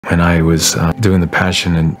when I was doing the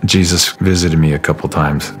Passion, and Jesus visited me a couple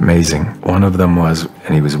times. Amazing. One of them was,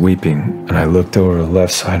 and he was weeping, and I looked over the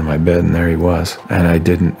left side of my bed, and there he was. And I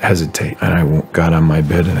didn't hesitate. And I got on my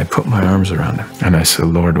bed, and I put my arms around him. And I said,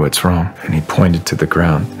 Lord, what's wrong? And he pointed to the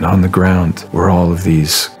ground. And on the ground were all of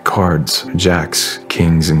these cards, jacks,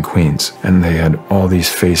 kings, and queens. And they had all these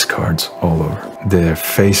face cards all over. Their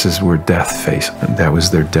faces were death face. That was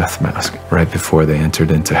their death mask right before they entered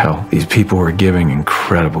into hell. These people were giving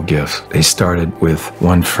incredible gifts. They started with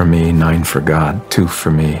 1 for me, 9 for God, 2 for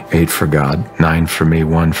me, 8 for God, 9 for me,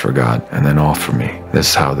 1 for God, and then all for me. This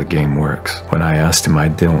is how the game works. When I asked him, I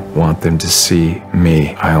don't want them to see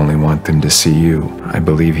me, I only want them to see you. I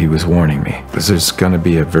believe he was warning me, because there's going to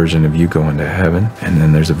be a version of you going to heaven, and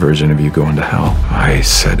then there's a version of you going to hell. I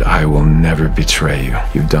said, I will never betray you.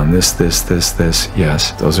 You've done this.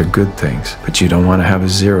 Yes, those are good things, but you don't want to have a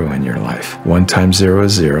 0 in your life. 1 times 0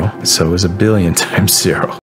 is 0, so is 1 billion times 0.